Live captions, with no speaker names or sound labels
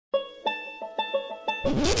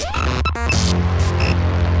Pow,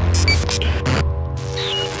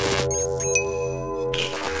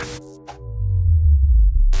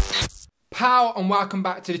 and welcome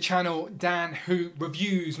back to the channel, Dan Who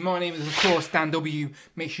Reviews. My name is of course Dan W.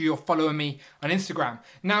 Make sure you're following me on Instagram.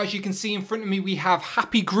 Now, as you can see in front of me, we have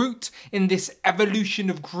Happy Groot in this Evolution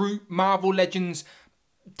of Groot Marvel Legends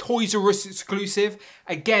Toys R Us exclusive.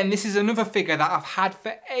 Again, this is another figure that I've had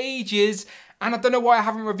for ages, and I don't know why I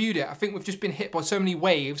haven't reviewed it. I think we've just been hit by so many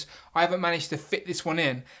waves, I haven't managed to fit this one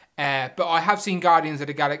in. But I have seen Guardians of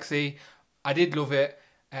the Galaxy. I did love it.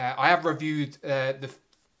 I have reviewed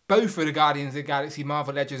both of the Guardians of the Galaxy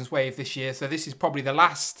Marvel Legends wave this year, so this is probably the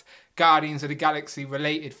last Guardians of the Galaxy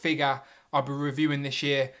related figure I'll be reviewing this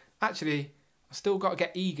year. Actually, I've still got to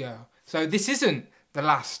get Ego. So this isn't the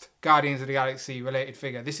last Guardians of the Galaxy related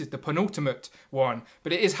figure. This is the penultimate one,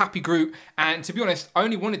 but it is Happy Groot. And to be honest, I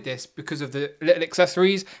only wanted this because of the little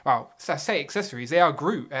accessories. Well, I say accessories, they are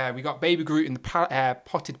Groot. We got Baby Groot in the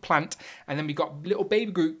potted plant, and then we got little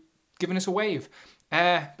Baby Groot giving us a wave.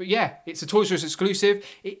 But yeah, it's a Toys R Us exclusive.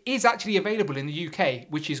 It is actually available in the UK,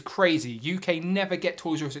 which is crazy. UK never get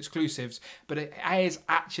Toys R Us exclusives, but it has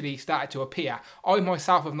actually started to appear. I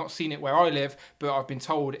myself have not seen it where I live, but I've been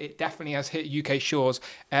told it definitely has hit UK shores.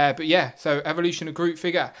 But yeah, so Evolution of Groot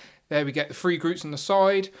figure. There we get the 3 Groots on the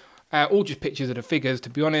side. All just pictures of the figures, to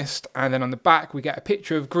be honest. And then on the back, we get a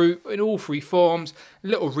picture of Groot in all 3 forms, a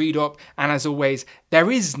little read up. And as always, there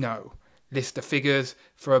is no list of figures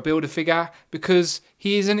for a Build-A-Figure because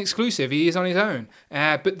he is an exclusive, he is on his own.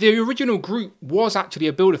 But the original Groot was actually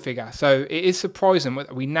a Build-A-Figure, so it is surprising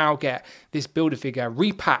that we now get this Build-A-Figure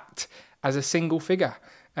repacked as a single figure.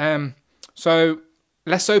 So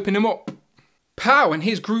let's open him up. Pow, and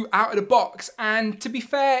here's Groot out of the box, and to be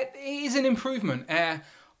fair, it is an improvement. I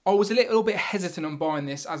was a little bit hesitant on buying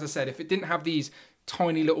this. As I said, if it didn't have these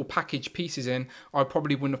tiny little package pieces in, I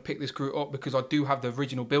probably wouldn't have picked this Groot up because I do have the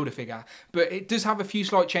original Build-A-Figure. But it does have a few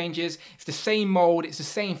slight changes. It's the same mold, it's the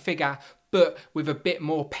same figure, but with a bit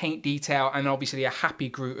more paint detail and obviously a Happy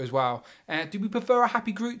Groot as well. Do we prefer a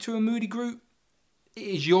Happy Groot to a Moody Groot? It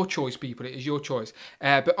is your choice, people. It is your choice.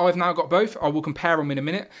 But I've now got both. I will compare them in a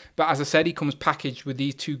minute. But as I said, he comes packaged with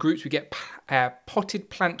these 2 Groots. We get Potted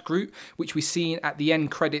Plant Groot, which we've seen at the end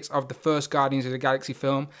credits of the first Guardians of the Galaxy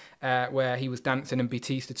film, where he was dancing and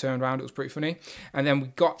Batista turned around. It was pretty funny. And then we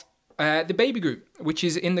got the Baby Groot, which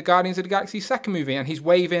is in the Guardians of the Galaxy second movie, and he's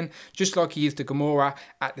waving just like he is to Gamora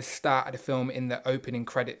at the start of the film in the opening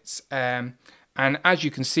credits. And as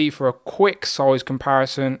you can see, for a quick size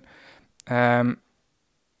comparison,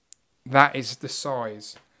 that is the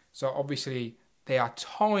size. So obviously they are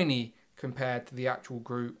tiny compared to the actual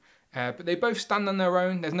Groot, but they both stand on their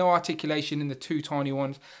own. There's no articulation in the 2 tiny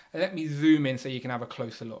ones. Let me zoom in so you can have a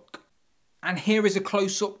closer look. And here is a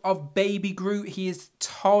close-up of Baby Groot. He is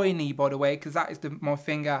tiny, by the way, because that is my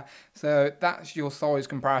finger. So that's your size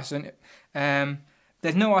comparison.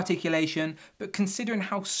 There's no articulation, but considering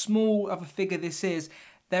how small of a figure this is,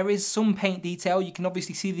 there is some paint detail. You can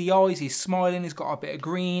obviously see the eyes. He's smiling. He's got a bit of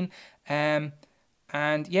green. And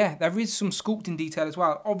yeah, there is some sculpting detail as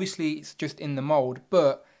well. Obviously, it's just in the mold,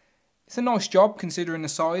 but it's a nice job considering the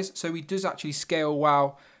size. So he does actually scale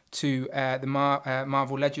well to the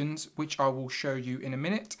Marvel Legends, which I will show you in a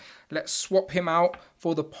minute. Let's swap him out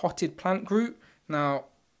for the Potted Plant Groot. Now,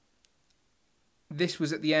 this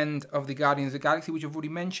was at the end of the Guardians of the Galaxy, which I've already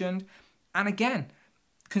mentioned. And again,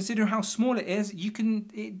 considering how small it is,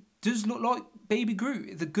 it does look like Baby Groot.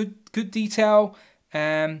 It's a good detail.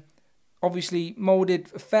 Obviously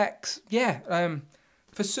molded effects. Yeah,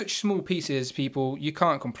 for such small pieces, people, you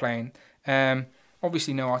can't complain.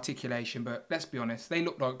 Obviously no articulation, but let's be honest, they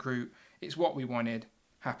look like Groot. It's what we wanted.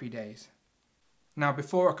 Happy days. Now,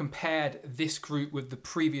 before I compared this Groot with the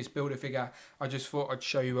previous Build-A-Figure, I just thought I'd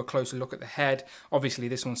show you a closer look at the head. Obviously,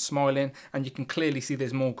 this one's smiling, and you can clearly see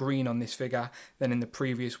there's more green on this figure than in the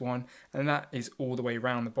previous one, and that is all the way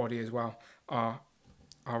around the body as well. I'll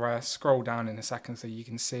scroll down in a second so you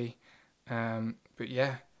can see. But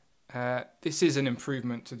yeah, this is an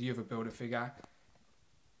improvement to the other Build-A-Figure.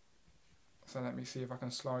 So let me see if I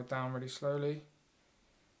can slide down really slowly.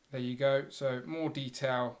 There you go. So more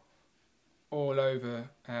detail all over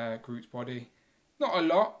Groot's body. Not a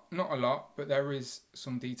lot, but there is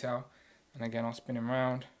some detail. And again, I'll spin him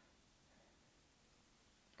around.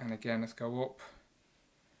 And again, let's go up.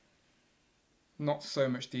 Not so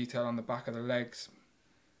much detail on the back of the legs,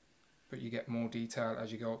 but you get more detail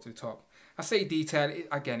as you go up to the top. I say detail,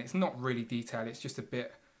 again, it's not really detail, it's just a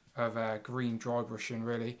bit of green dry brushing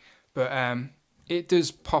really. But it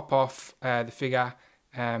does pop off the figure.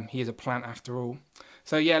 He is a plant after all.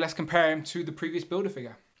 So yeah, let's compare him to the previous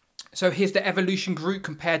Build-A-Figure. So here's the Evolution Groot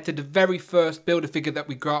compared to the very first Build-A-Figure that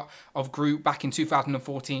we got of Groot back in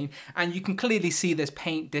 2014. And you can clearly see there's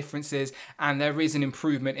paint differences and there is an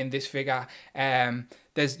improvement in this figure.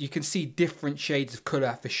 You can see different shades of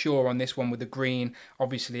colour for sure on this one with the green.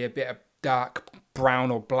 Obviously a bit of dark brown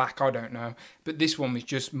or black, I don't know. But this one was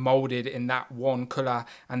just moulded in that one colour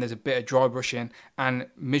and there's a bit of dry brushing. And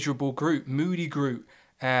miserable Groot, moody Groot,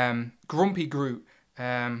 grumpy Groot.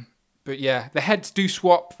 But yeah, the heads do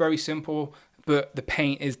swap, very simple, but the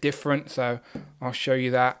paint is different. So I'll show you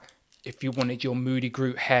that if you wanted your moody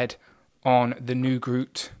Groot head on the new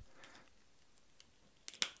Groot.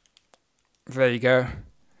 There you go.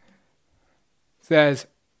 There's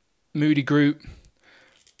moody Groot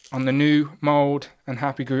on the new mold and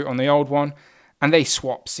happy Groot on the old one. And they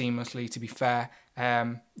swap seamlessly, to be fair.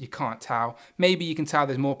 You can't tell. Maybe you can tell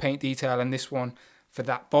there's more paint detail in this one for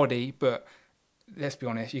that body, but let's be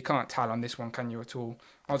honest, you can't tell on this one, can you, at all?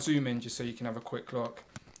 I'll zoom in just so you can have a quick look.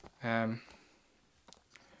 But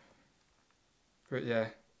yeah,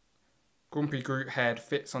 Grumpy Groot head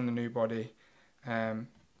fits on the new body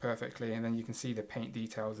perfectly, and then you can see the paint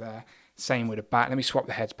details there. Same with the back. Let me swap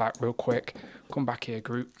the heads back real quick. Come back here,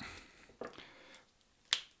 Groot.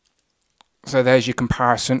 So there's your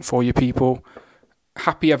comparison for you people.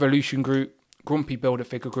 Happy Evolution Groot, Grumpy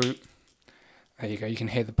Build-A-Figure Groot. There you go, you can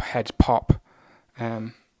hear the heads pop.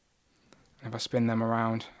 If I spin them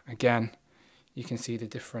around again, you can see the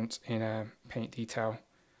difference in paint detail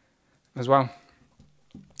as well.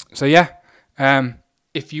 So yeah,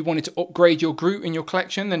 if you wanted to upgrade your Groot in your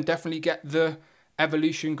collection, then definitely get the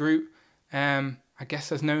Evolution Groot. I guess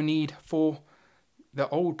there's no need for the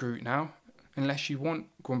old Groot now, unless you want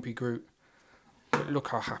Grumpy Groot. But look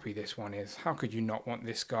how happy this one is. How could you not want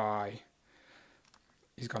this guy?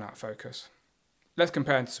 He's gone out of focus. Let's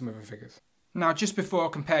compare him to some other figures. Now, just before I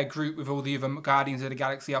compare Groot with all the other Guardians of the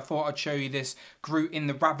Galaxy, I thought I'd show you this Groot in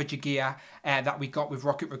the Ravager gear that we got with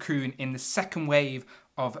Rocket Raccoon in the second wave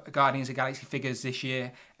of Guardians of the Galaxy figures this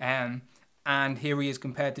year. And here he is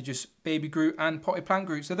compared to just Baby Groot and Potted Plant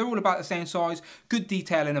Groot. So they're all about the same size. Good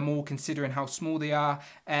detail in them all, considering how small they are.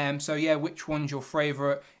 So yeah, which one's your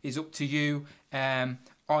favourite is up to you.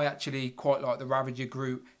 I actually quite like the Ravager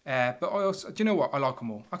Groot. But I also, do you know what? I like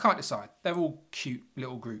them all. I can't decide. They're all cute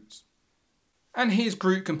little Groots. And here's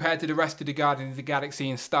Groot compared to the rest of the Guardians of the Galaxy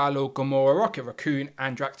in Star-Lord, Gamora, Rocket Raccoon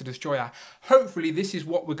and Drax the Destroyer. Hopefully this is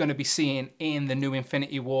what we're going to be seeing in the new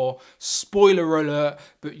Infinity War. Spoiler alert,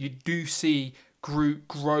 but you do see Groot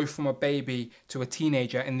grow from a baby to a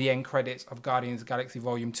teenager in the end credits of Guardians of the Galaxy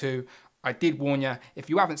Volume 2. I did warn you, if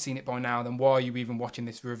you haven't seen it by now, then why are you even watching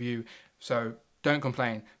this review? So don't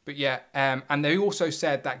complain. But yeah, and they also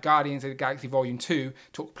said that Guardians of the Galaxy Volume 2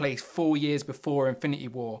 took place 4 years before Infinity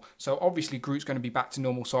War. So obviously Groot's going to be back to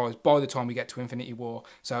normal size by the time we get to Infinity War.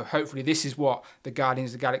 So hopefully this is what the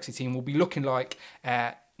Guardians of the Galaxy team will be looking like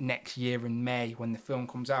next year in May when the film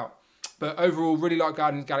comes out. But overall, really like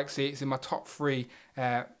Guardians of the Galaxy. It's in my top 3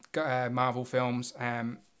 Marvel films.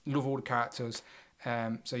 Love all the characters.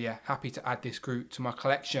 So yeah, happy to add this Groot to my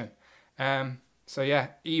collection. So yeah,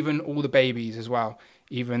 even all the babies as well,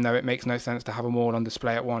 even though it makes no sense to have them all on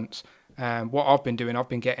display at once. What I've been doing, I've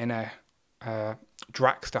been getting a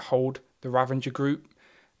Drax to hold the Ravager Groot.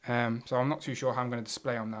 So I'm not too sure how I'm going to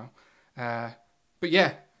display them now. But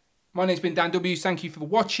yeah, my name's been Dan W. Thank you for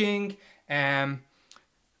watching. And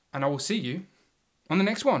I will see you on the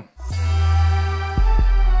next one.